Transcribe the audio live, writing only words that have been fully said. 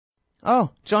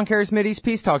Oh, John Kerry's Mideast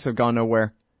peace talks have gone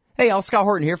nowhere. Hey, y'all, Scott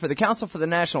Horton here for the Council for the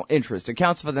National Interest at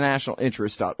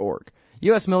councilforthenationalinterest.org.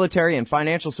 U.S. military and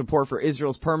financial support for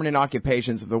Israel's permanent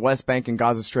occupations of the West Bank and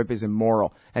Gaza Strip is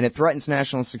immoral, and it threatens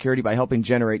national security by helping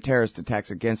generate terrorist attacks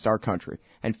against our country.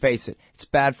 And face it, it's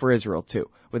bad for Israel, too.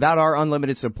 Without our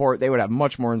unlimited support, they would have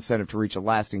much more incentive to reach a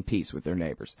lasting peace with their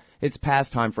neighbors. It's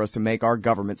past time for us to make our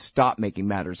government stop making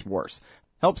matters worse.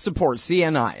 Help support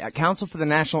CNI at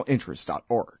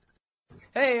councilforthenationalinterest.org.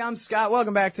 Hey, I'm Scott.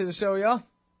 Welcome back to the show, y'all.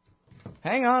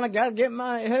 Hang on, I gotta get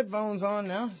my headphones on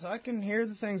now so I can hear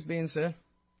the things being said.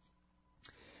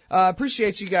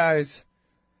 Appreciate you guys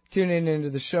tuning into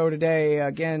the show today.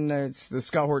 Again, it's the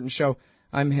Scott Horton Show.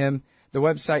 I'm him. The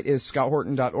website is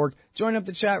scotthorton.org. Join up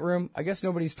the chat room. I guess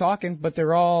nobody's talking, but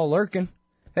they're all lurking.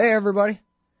 Hey, everybody.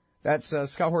 That's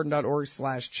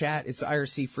scotthorton.org/chat. It's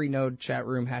IRC free node chat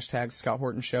room, hashtag Scott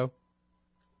Horton Show.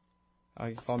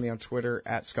 You can follow me on Twitter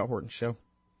at Scott Horton Show.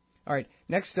 All right,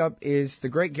 next up is the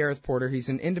great Gareth Porter. He's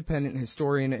an independent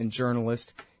historian and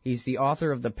journalist. He's the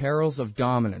author of The Perils of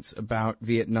Dominance about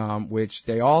Vietnam, which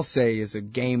they all say is a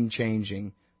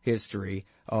game-changing history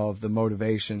of the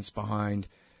motivations behind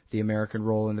the American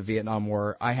role in the Vietnam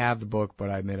War. I have the book, but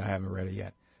I admit I haven't read it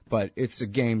yet. But it's a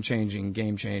game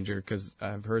changer, because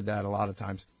I've heard that a lot of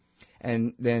times.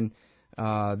 And then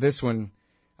this one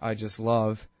I just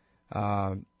love.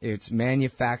 It's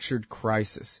Manufactured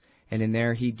Crisis. And in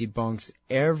there, he debunks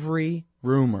every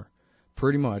rumor,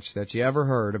 pretty much, that you ever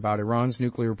heard about Iran's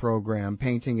nuclear program,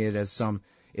 painting it as some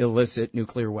illicit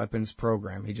nuclear weapons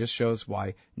program. He just shows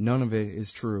why none of it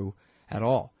is true at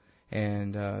all.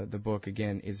 And the book,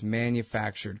 again, is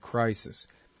Manufactured Crisis.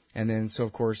 And then, so,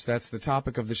 of course, that's the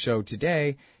topic of the show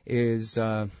today, is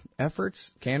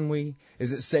efforts.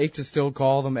 Is it safe to still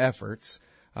call them efforts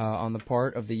on the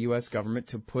part of the U.S. government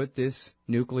to put this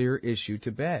nuclear issue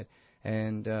to bed?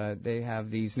 And they have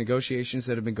these negotiations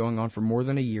that have been going on for more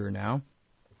than a year now.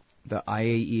 The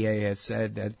IAEA has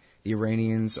said that the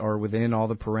Iranians are within all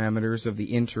the parameters of the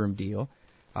interim deal.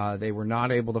 They were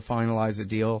not able to finalize a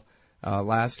deal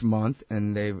last month,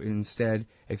 and they've instead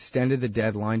extended the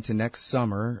deadline to next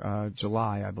summer,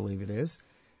 July, I believe it is.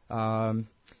 And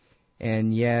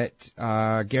yet,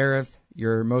 Gareth,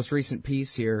 your most recent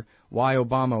piece here, why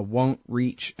Obama won't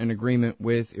reach an agreement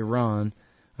with Iran,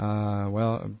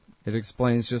 it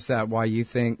explains just that, why you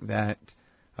think that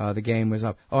the game was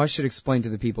up. Oh, I should explain to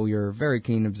the people, you're a very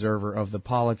keen observer of the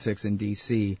politics in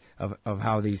D.C., of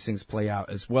how these things play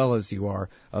out, as well as you are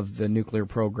of the nuclear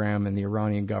program and the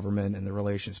Iranian government and the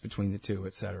relations between the two,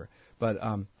 etc. But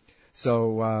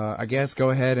I guess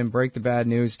go ahead and break the bad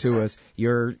news to us.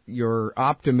 Your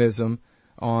optimism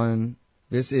on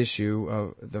this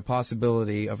issue, the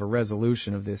possibility of a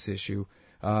resolution of this issue,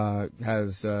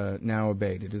 has now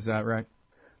abated. Is that right?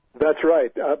 That's right.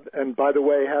 And by the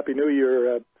way, Happy New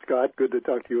Year, Scott. Good to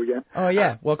talk to you again. Oh,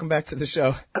 yeah. Welcome back to the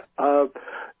show.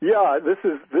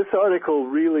 This article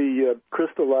really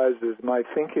crystallizes my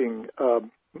thinking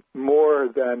more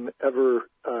than ever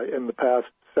in the past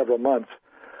several months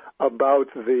about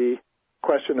the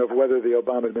question of whether the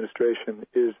Obama administration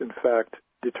is, in fact,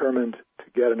 determined to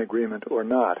get an agreement or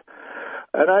not.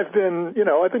 And I've been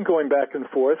going back and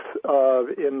forth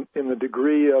in the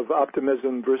degree of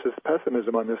optimism versus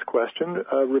pessimism on this question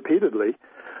repeatedly.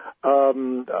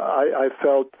 I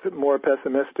felt more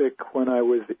pessimistic when I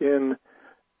was in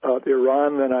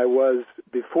Iran than I was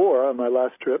before on my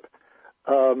last trip,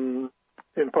 in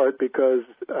part because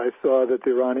I saw that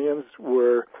the Iranians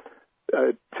were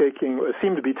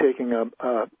seemed to be taking a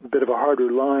bit of a harder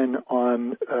line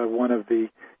on one of the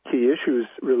key issues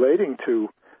relating to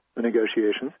the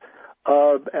negotiations.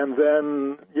 And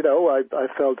then, I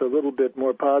felt a little bit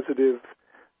more positive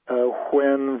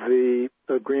when the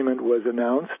agreement was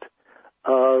announced.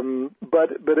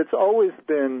 But it's always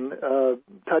been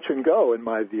touch and go, in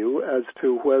my view, as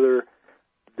to whether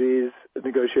these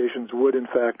negotiations would, in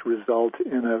fact, result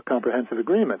in a comprehensive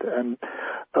agreement. And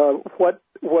what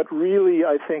really,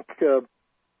 I think,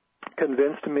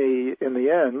 convinced me in the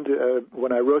end,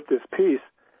 when I wrote this piece,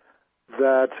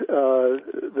 that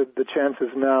the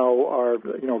chances now are,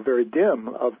 very dim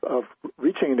of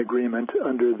reaching an agreement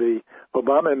under the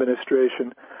Obama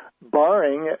administration,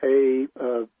 barring a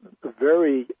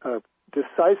very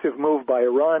decisive move by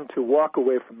Iran to walk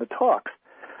away from the talks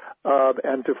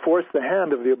and to force the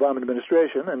hand of the Obama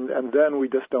administration, and then we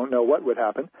just don't know what would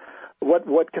happen.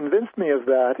 What convinced me of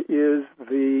that is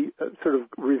the sort of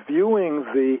reviewing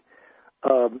the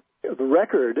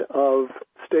record of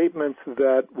statements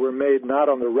that were made not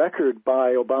on the record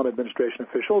by Obama administration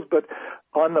officials, but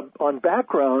on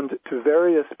background to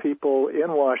various people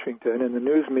in Washington, in the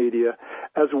news media,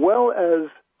 as well as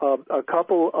a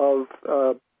couple of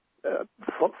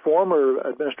former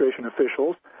administration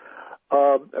officials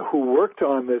who worked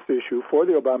on this issue for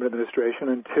the Obama administration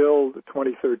until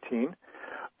 2013,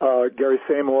 Gary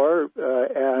Seymour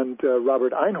and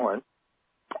Robert Einhorn,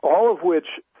 all of which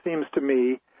seems to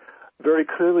me very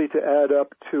clearly to add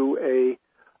up to a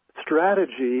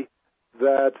strategy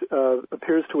that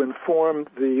appears to inform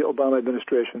the Obama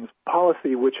administration's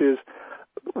policy, which is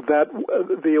that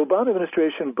the Obama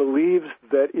administration believes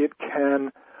that it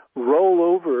can roll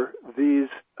over these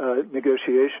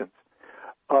negotiations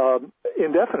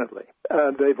indefinitely.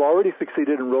 They've already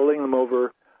succeeded in rolling them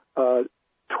over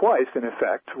twice, in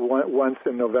effect, once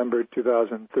in November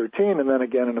 2013 and then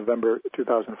again in November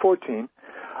 2014.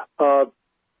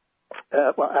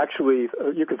 Well, actually,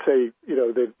 you could say,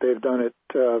 they've done it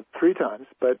 3 times,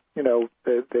 but,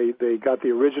 they got the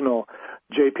original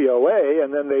JPOA,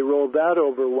 and then they rolled that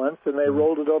over once, and they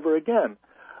rolled it over again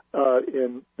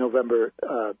in November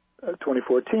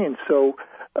 2014. So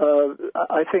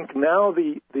I think now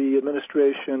the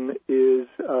administration is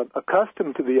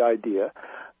accustomed to the idea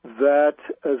that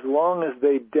as long as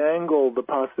they dangle the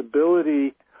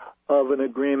possibility of an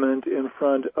agreement in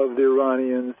front of the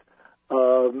Iranians,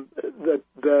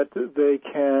 that they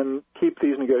can keep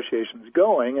these negotiations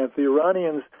going. If the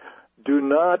Iranians do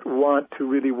not want to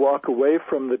really walk away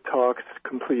from the talks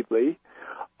completely,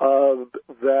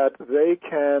 that they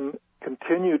can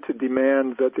continue to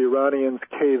demand that the Iranians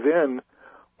cave in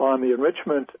on the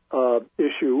enrichment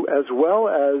issue, as well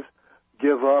as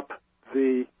give up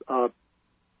the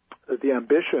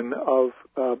ambition of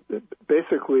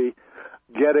basically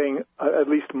getting at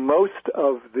least most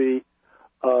of the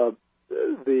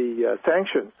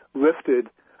sanctions lifted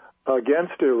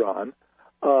against Iran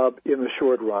in the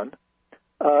short run.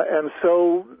 And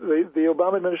so the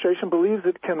Obama administration believes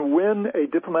it can win a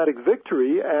diplomatic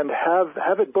victory and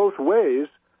have it both ways,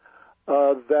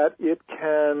 that it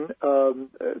can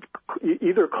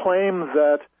either claim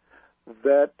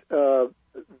that the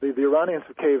Iranians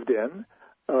have caved in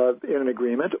an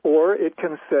agreement, or it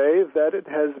can say that it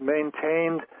has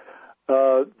maintained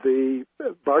the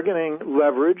bargaining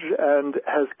leverage and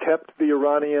has kept the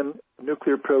Iranian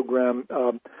nuclear program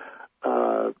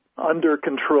under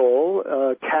control,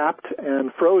 capped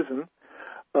and frozen,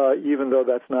 even though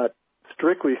that's not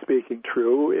strictly speaking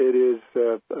true. It is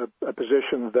a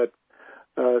position that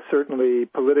certainly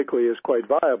politically is quite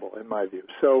viable in my view.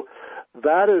 So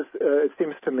that is, it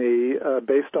seems to me,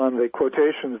 based on the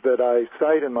quotations that I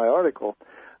cite in my article,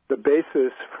 the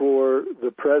basis for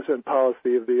the present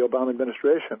policy of the Obama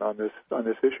administration on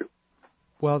this issue.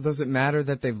 Well, does it matter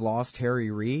that they've lost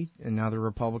Harry Reid and now the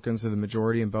Republicans are the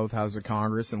majority in both houses of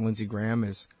Congress and Lindsey Graham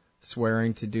is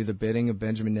swearing to do the bidding of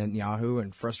Benjamin Netanyahu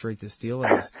and frustrate this deal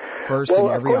at his first and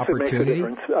every opportunity? It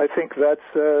makes a difference. I think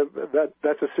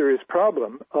that's a serious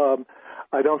problem.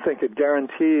 I don't think it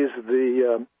guarantees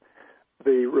the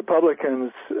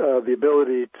Republicans the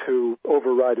ability to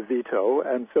override a veto,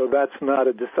 and so that's not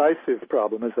a decisive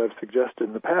problem, as I've suggested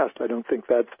in the past. I don't think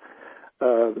that's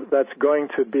going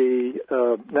to be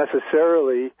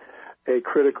necessarily a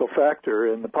critical factor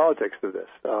in the politics of this.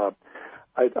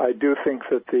 I do think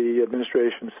that the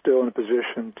administration is still in a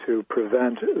position to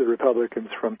prevent the Republicans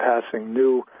from passing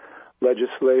new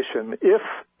legislation if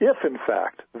in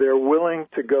fact they're willing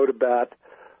to go to bat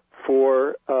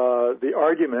for the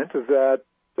argument that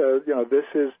this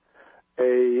is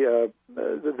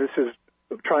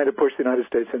trying to push the United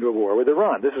States into a war with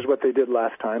Iran. This is what they did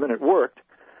last time, and it worked.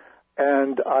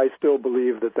 And I still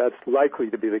believe that that's likely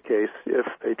to be the case if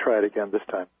they try it again this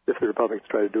time, if the Republicans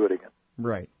try to do it again.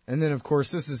 Right. And then, of course,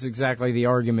 this is exactly the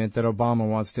argument that Obama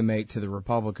wants to make to the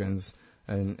Republicans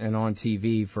and on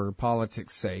TV for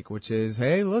politics' sake, which is,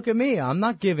 hey, look at me. I'm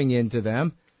not giving in to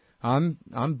them. I'm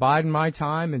biding my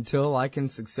time until I can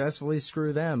successfully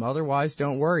screw them. Otherwise,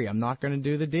 don't worry. I'm not going to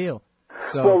do the deal.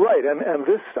 So, well, right, and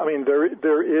this, I mean,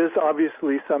 there is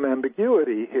obviously some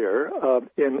ambiguity here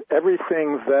in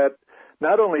everything that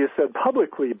not only is said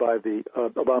publicly by the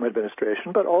Obama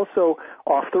administration, but also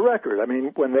off the record. I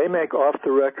mean, when they make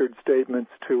off-the-record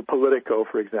statements to Politico,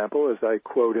 for example, as I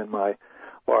quote in my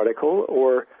article,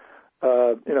 or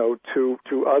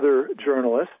to other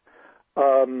journalists,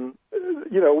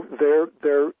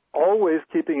 they're always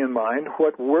keeping in mind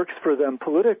what works for them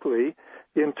politically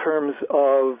in terms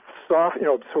of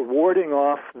warding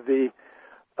off the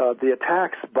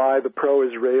attacks by the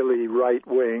pro-Israeli right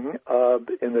wing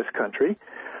in this country.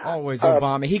 Always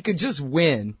Obama. He could just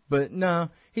win, but no,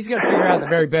 he's got to figure out the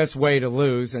very best way to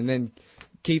lose and then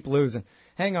keep losing.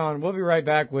 Hang on, we'll be right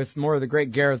back with more of the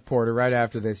great Gareth Porter right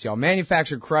after this, y'all.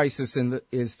 Manufactured Crisis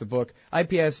is the book.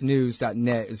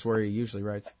 IPSnews.net is where he usually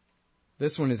writes.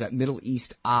 This one is at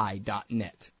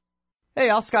MiddleEastEye.net. Hey,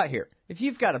 Al Scott here. If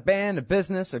you've got a band, a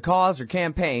business, a cause, or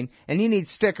campaign, and you need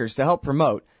stickers to help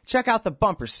promote, check out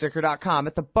thebumpersticker.com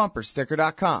at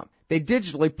thebumpersticker.com. They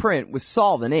digitally print with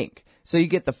solvent ink, so you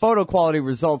get the photo quality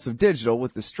results of digital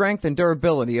with the strength and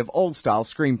durability of old-style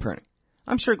screen printing.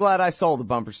 I'm sure glad I sold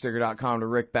thebumpersticker.com to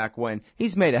Rick back when.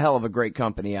 He's made a hell of a great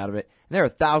company out of it, and there are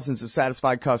thousands of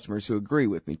satisfied customers who agree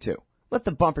with me, too. Let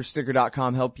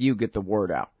thebumpersticker.com help you get the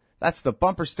word out. That's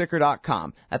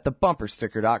thebumpersticker.com at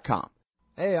thebumpersticker.com.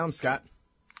 Hey, I'm Scott.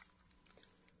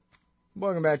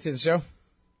 Welcome back to the show.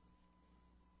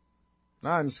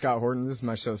 I'm Scott Horton. This is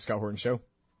my show, Scott Horton Show.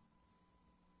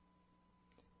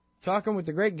 Talking with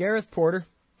the great Gareth Porter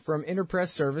from Interpress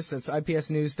Service. That's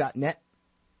IPSnews.net.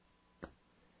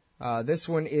 This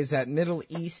one is at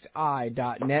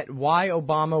MiddleEastEye.net. Why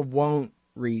Obama won't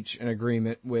reach an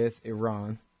agreement with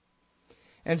Iran.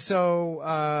 And so,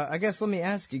 I guess let me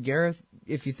ask you, Gareth,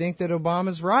 if you think that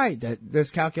Obama's right, that this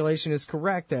calculation is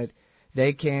correct, that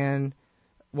they can,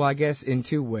 well, I guess in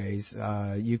two ways,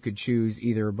 you could choose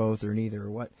either or both or neither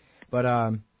or what, but,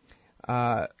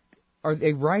 are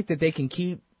they right that they can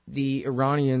keep the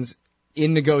Iranians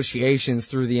in negotiations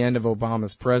through the end of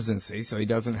Obama's presidency, so he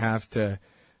doesn't have to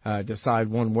decide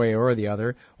one way or the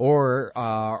other? Or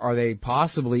are they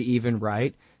possibly even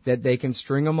right that they can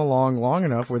string them along long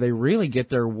enough where they really get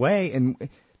their way? And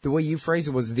the way you phrased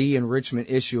it was the enrichment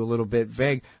issue, a little bit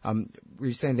vague. Were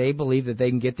you saying they believe that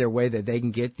they can get their way, that they can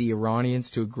get the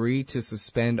Iranians to agree to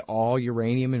suspend all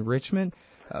uranium enrichment?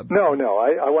 No.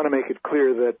 I want to make it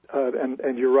clear that,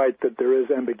 and you're right that there is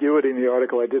ambiguity in the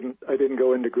article. I didn't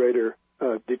go into greater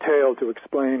detail to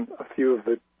explain a few of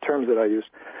the terms that I used.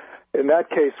 In that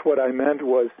case, what I meant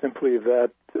was simply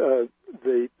that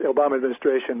the Obama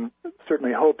administration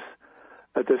certainly hopes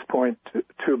at this point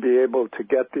to be able to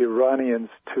get the Iranians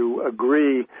to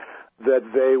agree that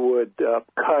they would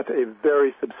cut a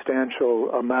very substantial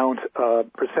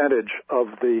percentage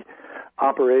of the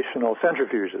operational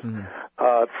centrifuges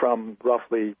from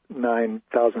roughly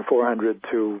 9,400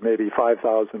 to maybe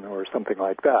 5,000 or something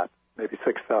like that, maybe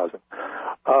 6,000.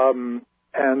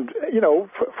 And,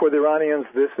 for the Iranians,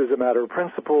 this is a matter of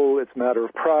principle. It's a matter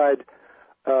of pride.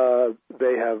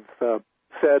 They have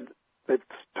they've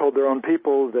told their own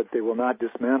people that they will not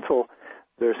dismantle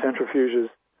their centrifuges,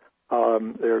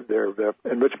 their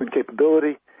enrichment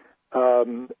capability.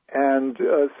 So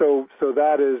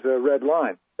that is a red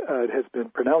line. It has been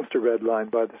pronounced a red line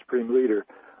by the supreme leader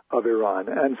of Iran.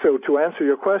 And so to answer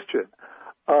your question,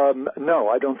 no,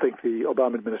 I don't think the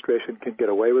Obama administration can get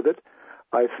away with it.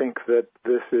 I think that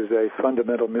this is a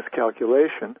fundamental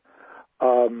miscalculation.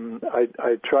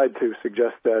 I tried to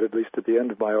suggest that at least at the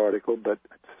end of my article, but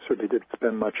certainly didn't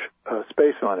spend much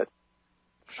space on it.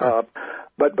 Sure.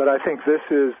 But I think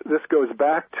this goes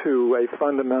back to a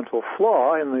fundamental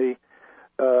flaw in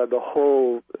the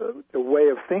whole way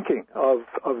of thinking of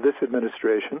this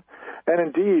administration, and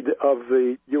indeed of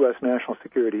the U.S. national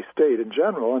security state in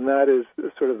general, and that is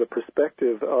sort of the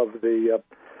perspective of the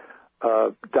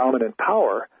dominant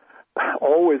power,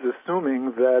 always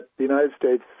assuming that the United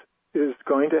States is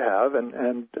going to have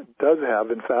and does have,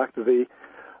 in fact, the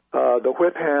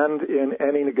whip hand in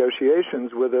any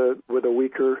negotiations with a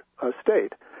weaker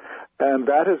state. And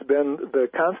that has been the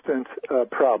constant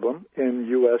problem in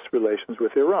U.S. relations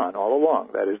with Iran all along.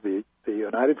 That is, the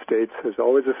United States has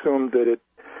always assumed that it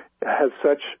has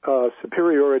such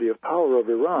superiority of power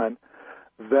over Iran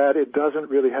that it doesn't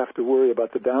really have to worry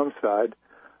about the downside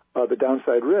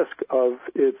risk of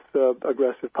its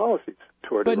aggressive policies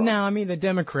toward Iran. But now, the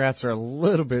Democrats are a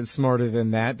little bit smarter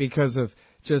than that because of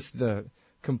just the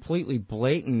completely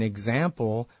blatant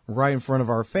example right in front of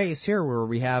our face here, where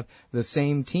we have the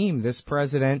same team, this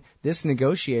president, this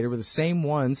negotiator were the same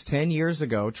ones 10 years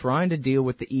ago trying to deal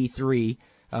with the E3,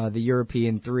 the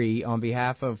European 3, on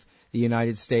behalf of the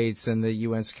United States and the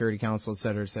UN Security Council, et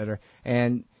cetera, et cetera.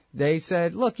 And they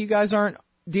said, look, you guys aren't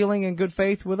dealing in good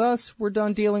faith with us. We're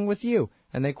done dealing with you.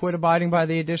 And they quit abiding by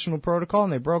the additional protocol,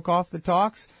 and they broke off the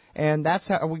talks. And that's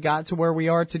how we got to where we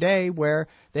are today, where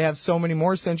they have so many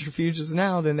more centrifuges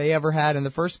now than they ever had in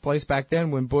the first place back then,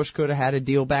 when Bush could have had a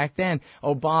deal back then.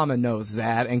 Obama knows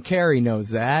that, and Kerry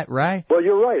knows that, right? Well,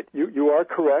 you're right. You are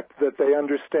correct that they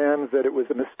understand that it was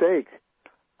a mistake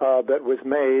that was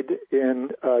made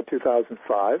in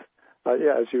 2005.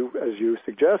 As you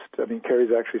suggest,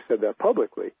 Kerry's actually said that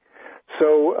publicly.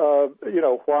 So,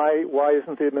 why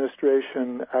isn't the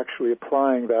administration actually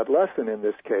applying that lesson in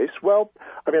this case? Well,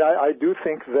 I do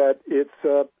think that it's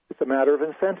a matter of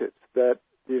incentives, that,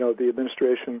 the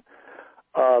administration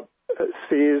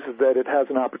sees that it has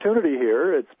an opportunity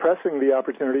here. It's pressing the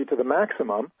opportunity to the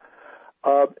maximum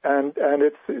And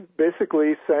it's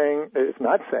basically saying, it's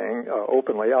not saying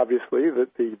openly, obviously,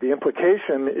 that the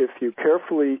implication, if you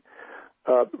carefully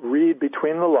read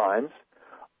between the lines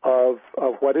of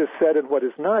what is said and what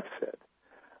is not said,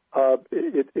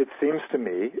 it seems to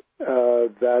me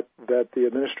that the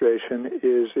administration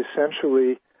is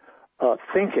essentially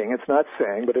thinking, it's not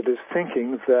saying, but it is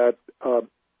thinking that,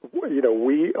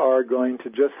 we are going to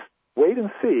just wait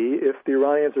and see if the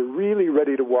Iranians are really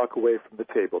ready to walk away from the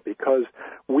table, because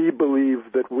we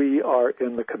believe that we are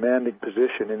in the commanding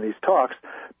position in these talks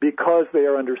because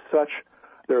they're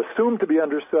assumed to be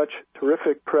under such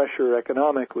terrific pressure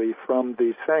economically from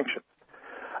these sanctions.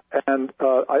 And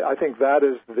I think that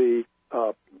is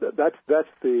that's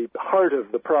the heart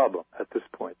of the problem at this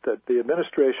point, that the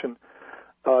administration,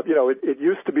 it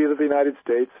used to be that the United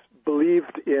States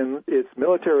believed in its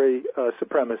military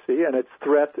supremacy and its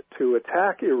threat to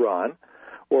attack Iran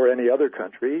or any other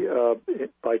country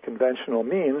by conventional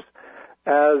means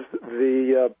as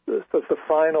the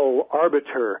final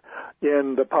arbiter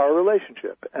in the power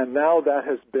relationship. And now that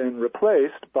has been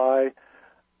replaced by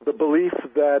the belief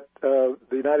that the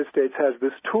United States has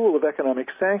this tool of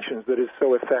economic sanctions that is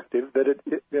so effective that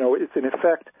it's in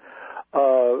effect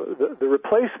the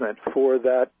replacement for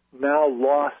that now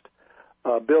lost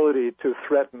ability to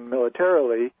threaten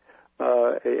militarily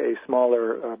a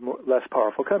smaller, less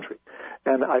powerful country.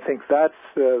 And I think that's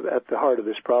at the heart of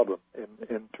this problem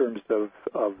in terms of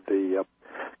the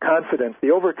confidence, the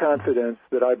overconfidence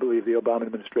that I believe the Obama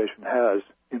administration has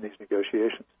in these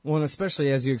negotiations. Well, and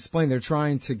especially as you explained, they're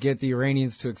trying to get the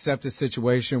Iranians to accept a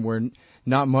situation where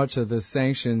not much of the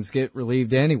sanctions get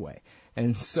relieved anyway.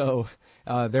 And so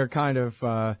they're kind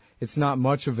of it's not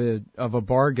much of a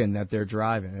bargain that they're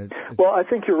driving. Well, I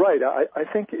think you're right. I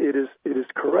think it is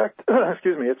correct.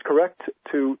 Excuse me. It's correct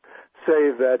to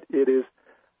say that it is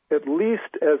at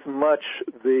least as much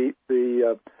the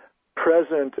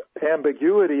present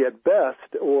ambiguity at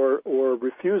best or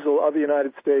refusal of the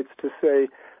United States to say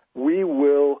we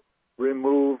will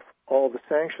remove all the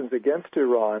sanctions against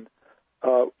Iran.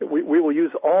 We will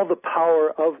use all the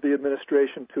power of the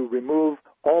administration to remove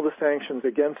all the sanctions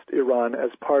against Iran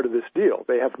as part of this deal.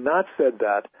 They have not said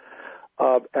that,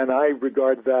 and I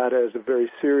regard that as a very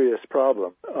serious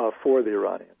problem for the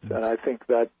Iranians. And I think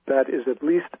that is at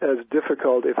least as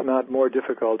difficult, if not more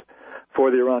difficult,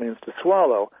 for the Iranians to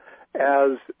swallow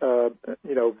as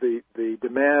the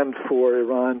demand for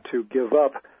Iran to give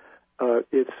up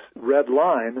its red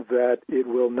line that it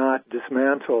will not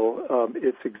dismantle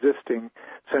its existing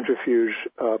centrifuge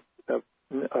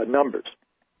numbers.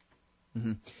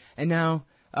 Mm-hmm. And now,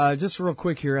 just real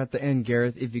quick here at the end,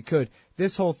 Gareth, if you could,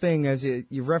 this whole thing, as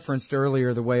you referenced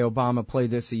earlier, the way Obama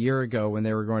played this a year ago when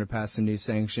they were going to pass some new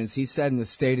sanctions, he said in the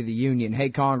State of the Union, hey,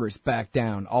 Congress, back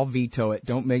down. I'll veto it.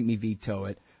 Don't make me veto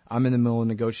it. I'm in the middle of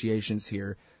negotiations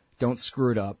here. Don't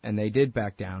screw it up. And they did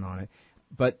back down on it.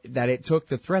 But that it took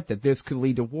the threat that this could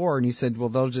lead to war, and he said, well,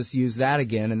 they'll just use that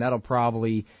again, and that'll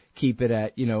probably keep it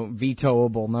at,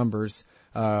 vetoable numbers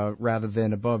rather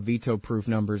than above veto-proof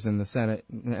numbers in the Senate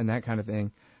and that kind of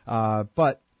thing.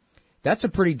 But that's a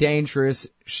pretty dangerous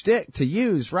shtick to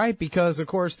use, right? Because, of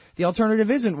course, the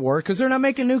alternative isn't war, because they're not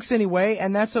making nukes anyway,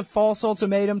 and that's a false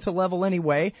ultimatum to level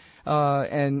anyway,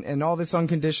 and all this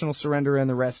unconditional surrender and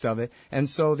the rest of it. And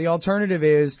so the alternative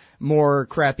is more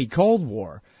crappy Cold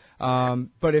War.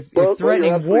 But if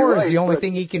threatening war is the only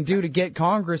thing he can do to get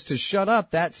Congress to shut up,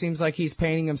 that seems like he's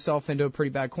painting himself into a pretty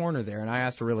bad corner there. And I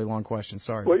asked a really long question.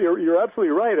 Sorry. Well, you're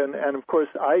absolutely right. And of course,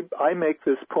 I make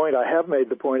this point. I have made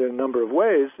the point in a number of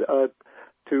ways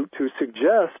to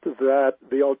suggest that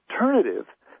the alternative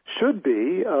should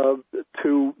be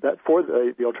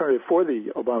the alternative for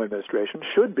the Obama administration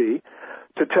should be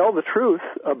to tell the truth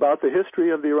about the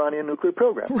history of the Iranian nuclear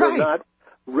program. Right. They're not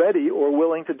ready or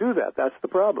willing to do that. That's the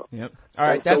problem. Yep. All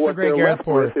right, that's the great Gareth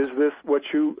Porter. Is this what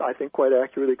you, I think, quite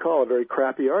accurately call a very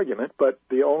crappy argument, but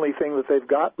the only thing that they've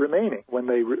got remaining when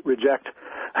they reject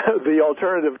the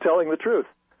alternative telling the truth.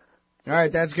 All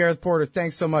right, that's Gareth Porter.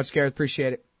 Thanks so much, Gareth.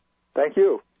 Appreciate it. Thank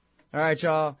you. All right,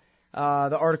 y'all.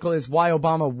 The article is Why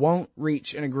Obama Won't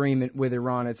Reach an Agreement with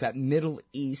Iran. It's at Middle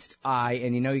East Eye,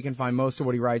 and you can find most of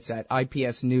what he writes at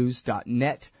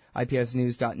ipsnews.net.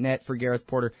 ipsnews.net for Gareth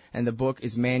Porter, and the book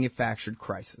is Manufactured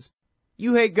Crisis.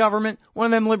 You hate government, one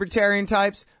of them libertarian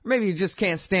types, or maybe you just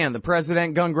can't stand the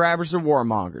president, gun grabbers, or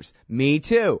warmongers. Me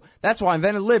too. That's why I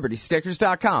invented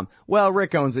LibertyStickers.com. Well,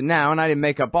 Rick owns it now, and I didn't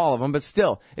make up all of them, but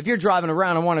still, if you're driving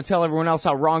around and want to tell everyone else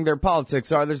how wrong their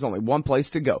politics are, there's only one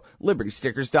place to go.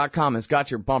 LibertyStickers.com has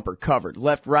got your bumper covered.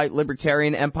 Left, right,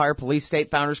 libertarian, empire, police, state,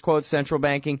 founders, quotes, central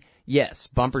banking. Yes,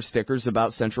 bumper stickers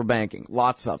about central banking.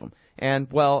 Lots of them. and,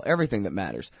 well, everything that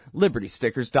matters.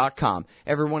 LibertyStickers.com.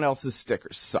 Everyone else's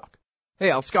stickers suck.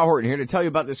 Hey, Scott Horton here to tell you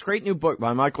about this great new book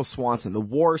by Michael Swanson, The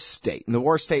War State. In The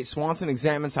War State, Swanson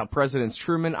examines how Presidents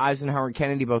Truman, Eisenhower, and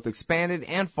Kennedy both expanded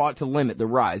and fought to limit the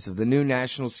rise of the new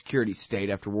national security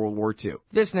state after World War II. If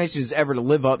this nation is ever to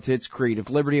live up to its creed of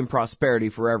liberty and prosperity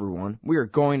for everyone, we are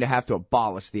going to have to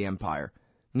abolish the empire.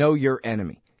 Know your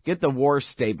enemy. Get The War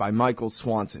State by Michael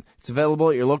Swanson. It's available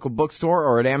at your local bookstore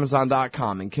or at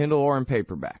Amazon.com in Kindle or in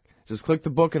paperback. Just click the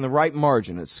book in the right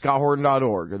margin at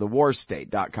scotthorton.org or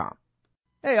thewarstate.com.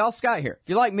 Hey, Scott here. If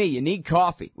you're like me, you need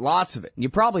coffee. Lots of it. And you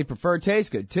probably prefer it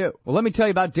tastes good, too. Well, let me tell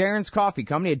you about Darren's Coffee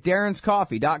Company at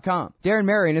darrenscoffee.com. Darren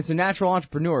Marion is a natural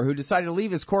entrepreneur who decided to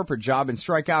leave his corporate job and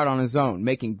strike out on his own,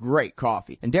 making great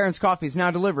coffee. And Darren's Coffee is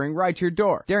now delivering right to your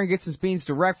door. Darren gets his beans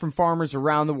direct from farmers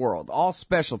around the world. All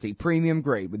specialty, premium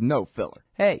grade with no filler.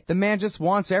 Hey, the man just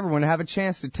wants everyone to have a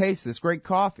chance to taste this great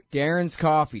coffee.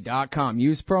 darrenscoffee.com.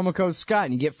 Use promo code Scott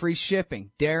and you get free shipping.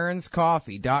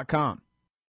 darrenscoffee.com.